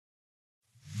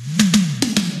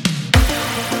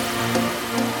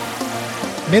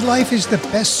Midlife is the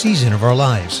best season of our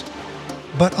lives,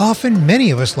 but often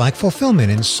many of us lack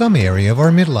fulfillment in some area of our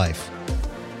midlife.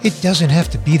 It doesn't have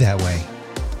to be that way.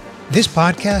 This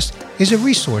podcast is a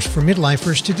resource for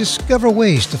midlifers to discover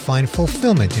ways to find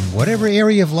fulfillment in whatever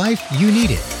area of life you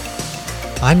need it.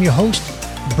 I'm your host,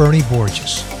 Bernie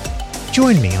Borges.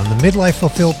 Join me on the Midlife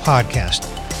Fulfilled podcast,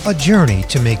 a journey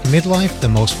to make midlife the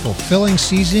most fulfilling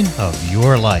season of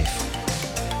your life.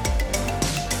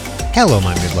 Hello,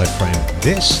 my midlife friend.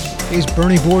 This is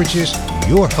Bernie Borges,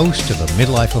 your host of the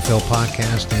Midlife Fulfilled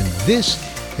podcast, and this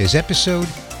is episode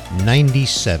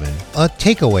 97, a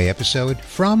takeaway episode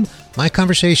from my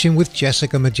conversation with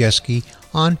Jessica Majeski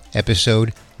on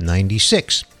episode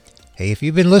 96. Hey, if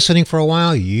you've been listening for a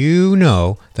while, you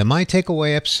know that my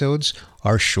takeaway episodes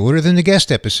are shorter than the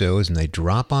guest episodes, and they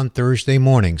drop on Thursday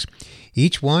mornings.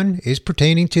 Each one is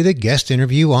pertaining to the guest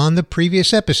interview on the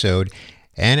previous episode.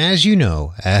 And as you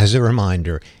know, as a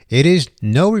reminder, it is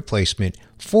no replacement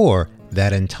for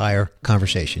that entire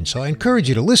conversation. So I encourage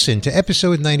you to listen to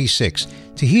episode 96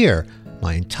 to hear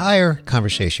my entire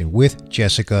conversation with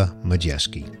Jessica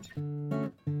Majeski.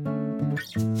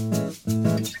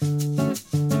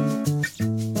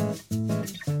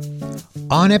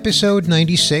 On episode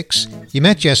 96, you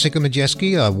met Jessica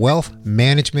Majeski, a wealth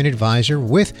management advisor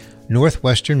with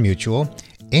Northwestern Mutual,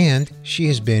 and she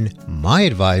has been my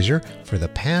advisor for the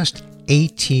past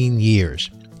 18 years.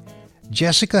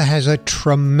 Jessica has a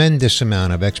tremendous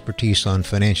amount of expertise on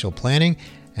financial planning,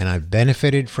 and I've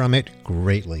benefited from it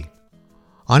greatly.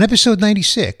 On episode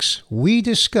 96, we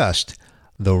discussed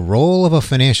the role of a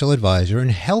financial advisor in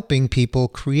helping people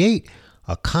create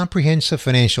a comprehensive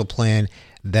financial plan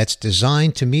that's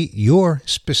designed to meet your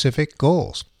specific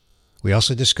goals. We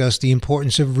also discussed the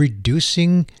importance of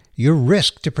reducing your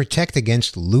risk to protect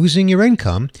against losing your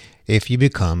income if you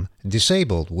become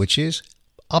disabled, which is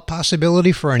a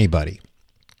possibility for anybody.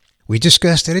 We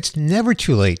discussed that it's never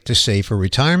too late to save for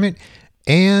retirement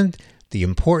and the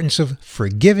importance of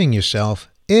forgiving yourself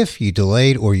if you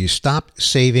delayed or you stopped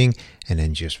saving and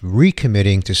then just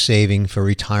recommitting to saving for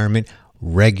retirement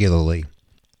regularly.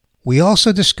 We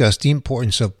also discussed the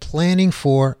importance of planning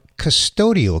for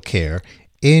custodial care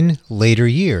in later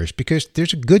years because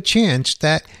there's a good chance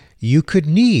that you could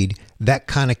need that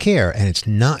kind of care and it's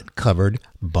not covered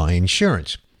by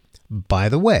insurance. By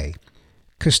the way,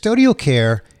 custodial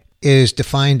care is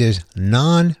defined as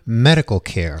non-medical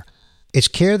care. It's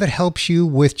care that helps you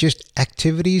with just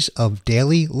activities of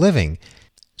daily living.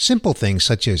 Simple things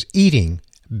such as eating,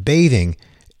 bathing,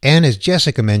 and as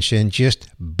Jessica mentioned, just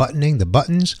buttoning the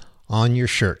buttons on your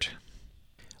shirt.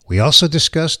 We also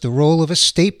discussed the role of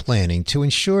estate planning to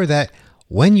ensure that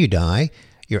when you die,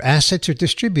 your assets are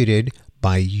distributed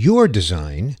by your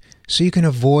design so you can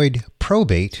avoid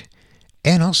probate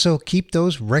and also keep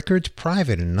those records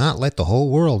private and not let the whole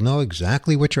world know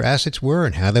exactly what your assets were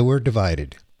and how they were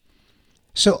divided.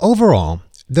 So overall,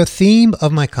 the theme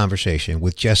of my conversation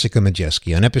with Jessica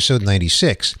Majeski on episode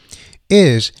 96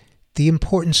 is the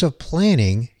importance of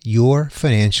planning your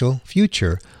financial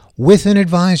future with an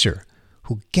advisor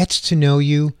who gets to know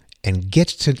you and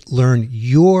gets to learn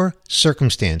your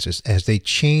circumstances as they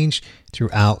change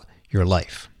throughout your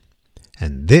life.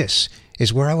 And this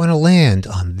is where I want to land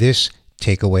on this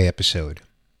takeaway episode.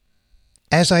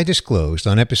 As I disclosed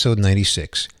on episode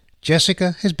 96,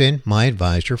 Jessica has been my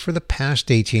advisor for the past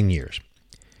 18 years.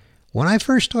 When I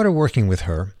first started working with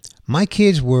her, my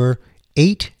kids were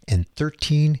 8 and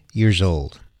 13 years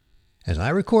old. As I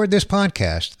record this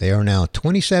podcast, they are now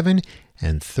 27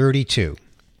 and 32.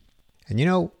 And you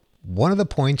know, one of the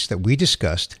points that we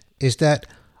discussed is that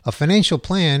a financial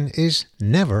plan is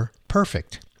never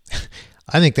perfect.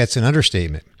 I think that's an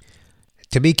understatement.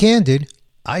 To be candid,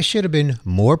 I should have been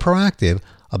more proactive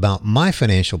about my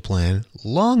financial plan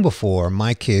long before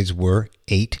my kids were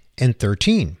 8 and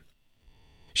 13.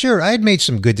 Sure, I had made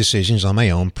some good decisions on my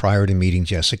own prior to meeting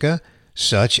Jessica,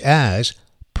 such as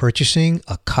purchasing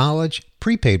a college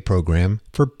prepaid program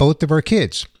for both of our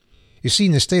kids. You see,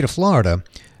 in the state of Florida,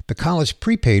 the college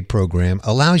prepaid program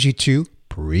allows you to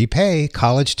prepay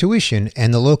college tuition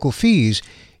and the local fees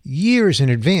years in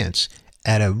advance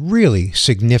at a really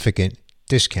significant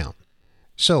discount.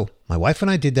 So my wife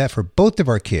and I did that for both of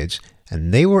our kids,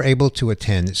 and they were able to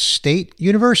attend state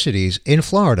universities in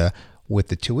Florida with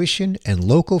the tuition and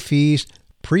local fees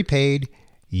prepaid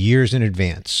years in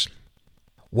advance.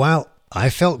 While I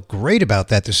felt great about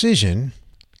that decision,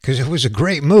 because it was a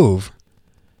great move,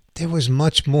 there was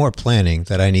much more planning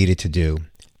that I needed to do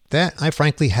that I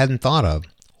frankly hadn't thought of,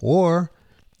 or,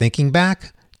 thinking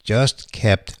back, just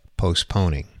kept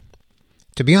postponing.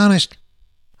 To be honest,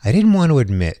 I didn't want to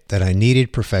admit that I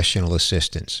needed professional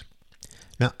assistance.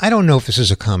 Now, I don't know if this is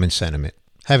a common sentiment.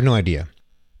 I have no idea.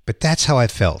 But that's how I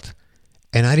felt.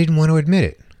 And I didn't want to admit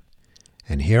it.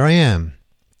 And here I am,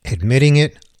 admitting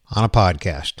it on a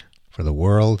podcast for the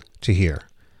world to hear.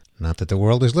 Not that the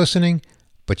world is listening,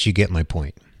 but you get my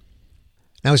point.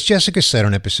 Now, as Jessica said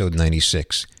on episode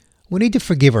 96, we need to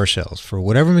forgive ourselves for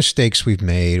whatever mistakes we've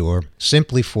made or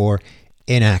simply for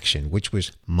inaction, which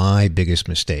was my biggest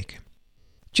mistake.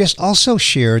 Jess also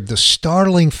shared the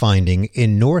startling finding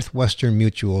in Northwestern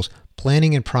Mutual's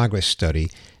Planning and Progress study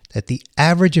that the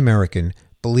average American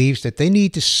believes that they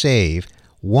need to save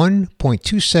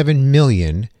 $1.27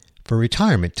 million for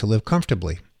retirement to live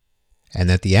comfortably, and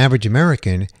that the average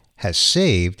American has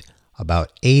saved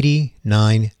about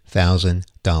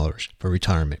 $89,000 for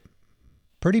retirement.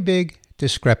 Pretty big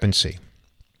discrepancy.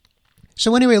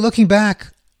 So anyway, looking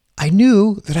back, I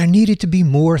knew that I needed to be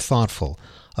more thoughtful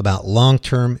about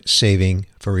long-term saving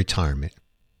for retirement.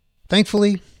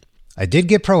 Thankfully, I did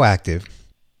get proactive,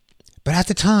 but at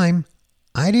the time,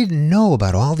 I didn't know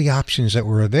about all the options that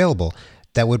were available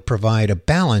that would provide a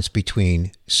balance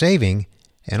between saving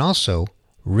and also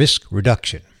risk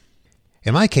reduction.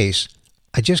 In my case,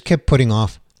 I just kept putting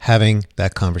off having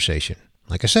that conversation.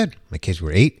 Like I said, my kids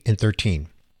were 8 and 13.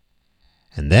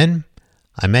 And then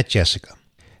I met Jessica.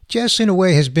 Jess, in a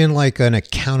way, has been like an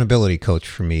accountability coach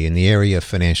for me in the area of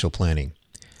financial planning.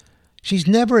 She's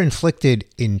never inflicted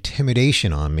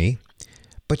intimidation on me,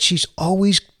 but she's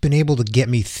always been able to get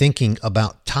me thinking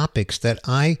about topics that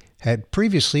I had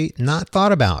previously not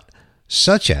thought about,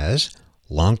 such as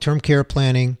long-term care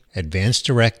planning, advanced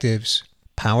directives,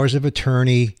 powers of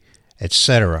attorney,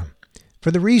 etc.,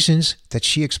 for the reasons that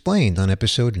she explained on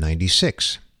episode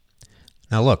 96.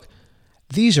 Now look,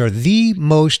 these are the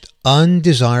most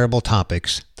undesirable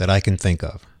topics that I can think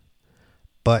of.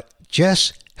 But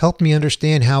Jess helped me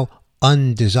understand how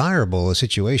undesirable a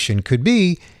situation could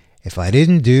be if I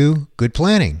didn't do good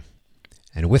planning.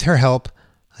 And with her help,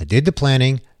 I did the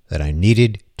planning that I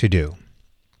needed to do.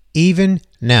 Even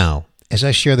now, as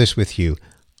I share this with you,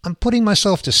 I'm putting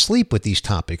myself to sleep with these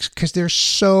topics because they're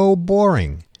so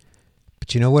boring.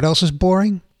 But you know what else is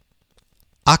boring?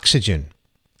 Oxygen.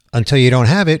 Until you don't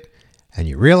have it, and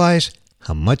you realize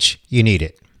how much you need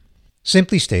it.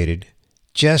 Simply stated,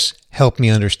 Jess helped me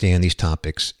understand these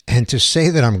topics, and to say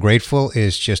that I'm grateful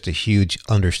is just a huge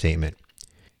understatement.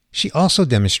 She also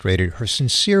demonstrated her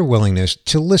sincere willingness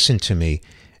to listen to me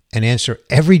and answer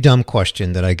every dumb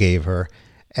question that I gave her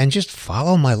and just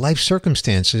follow my life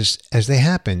circumstances as they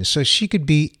happen so she could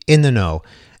be in the know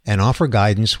and offer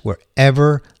guidance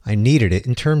wherever I needed it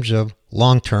in terms of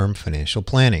long-term financial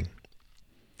planning.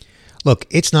 Look,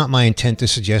 it's not my intent to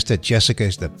suggest that Jessica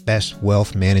is the best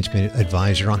wealth management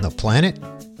advisor on the planet,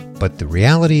 but the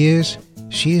reality is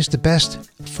she is the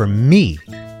best for me.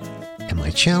 And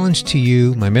my challenge to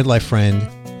you, my midlife friend,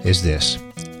 is this.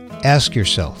 Ask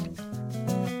yourself,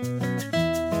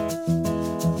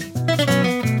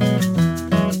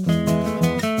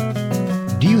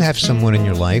 do you have someone in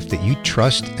your life that you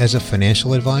trust as a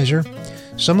financial advisor?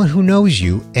 Someone who knows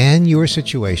you and your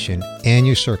situation and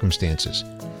your circumstances.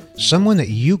 Someone that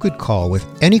you could call with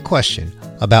any question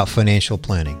about financial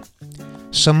planning.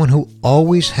 Someone who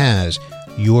always has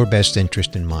your best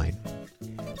interest in mind.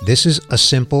 This is a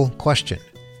simple question.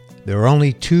 There are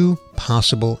only two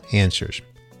possible answers.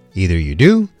 Either you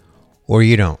do or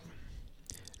you don't.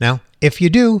 Now, if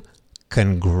you do,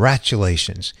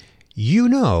 congratulations. You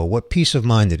know what peace of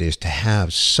mind it is to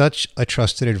have such a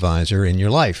trusted advisor in your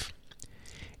life.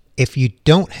 If you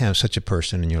don't have such a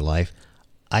person in your life,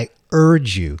 I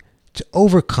urge you to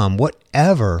overcome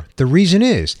whatever the reason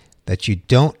is that you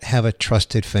don't have a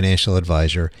trusted financial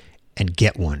advisor and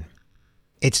get one.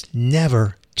 It's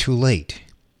never too late.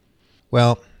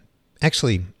 Well,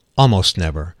 actually, almost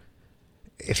never.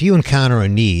 If you encounter a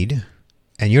need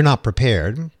and you're not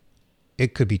prepared,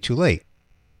 it could be too late.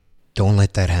 Don't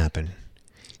let that happen.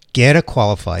 Get a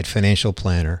qualified financial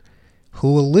planner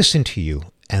who will listen to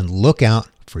you and look out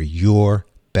for your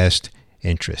best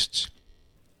interests.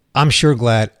 I'm sure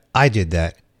glad I did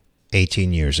that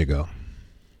 18 years ago.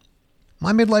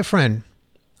 My midlife friend,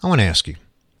 I want to ask you,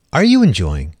 are you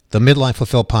enjoying the Midlife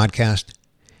Fulfilled podcast?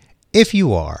 If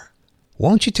you are,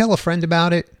 won't you tell a friend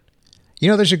about it? You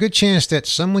know, there's a good chance that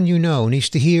someone you know needs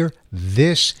to hear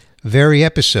this very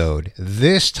episode,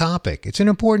 this topic. It's an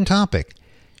important topic.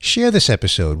 Share this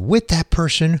episode with that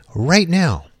person right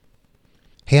now.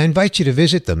 Hey, I invite you to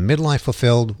visit the Midlife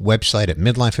Fulfilled website at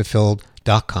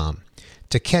midlifefulfilled.com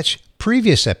to catch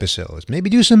previous episodes, maybe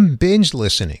do some binge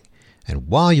listening. And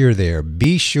while you're there,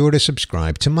 be sure to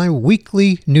subscribe to my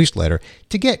weekly newsletter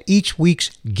to get each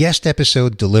week's guest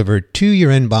episode delivered to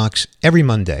your inbox every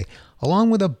Monday, along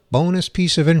with a bonus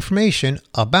piece of information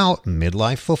about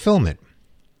midlife fulfillment.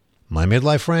 My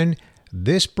midlife friend,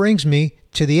 this brings me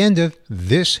to the end of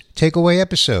this takeaway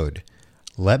episode.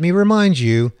 Let me remind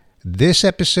you, this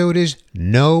episode is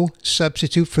no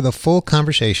substitute for the full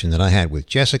conversation that I had with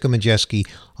Jessica Majeski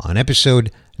on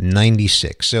episode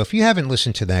 96. So if you haven't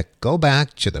listened to that, go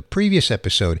back to the previous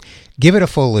episode, give it a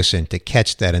full listen to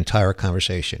catch that entire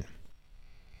conversation.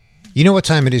 You know what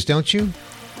time it is, don't you?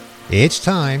 It's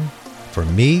time for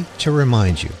me to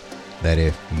remind you that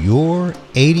if you're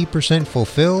 80%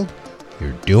 fulfilled,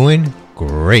 you're doing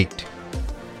great.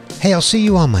 Hey, I'll see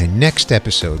you on my next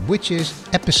episode, which is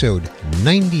episode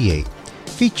 98,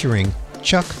 featuring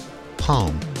Chuck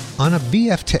Palm on a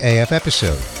BF to AF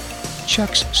episode.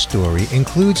 Chuck's story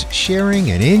includes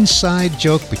sharing an inside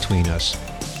joke between us.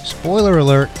 Spoiler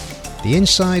alert, the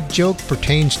inside joke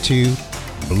pertains to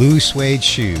blue suede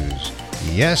shoes.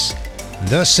 Yes,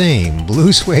 the same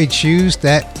blue suede shoes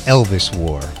that Elvis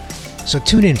wore. So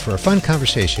tune in for a fun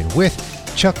conversation with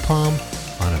Chuck Palm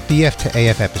on a BF to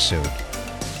AF episode.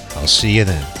 I'll see you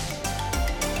then.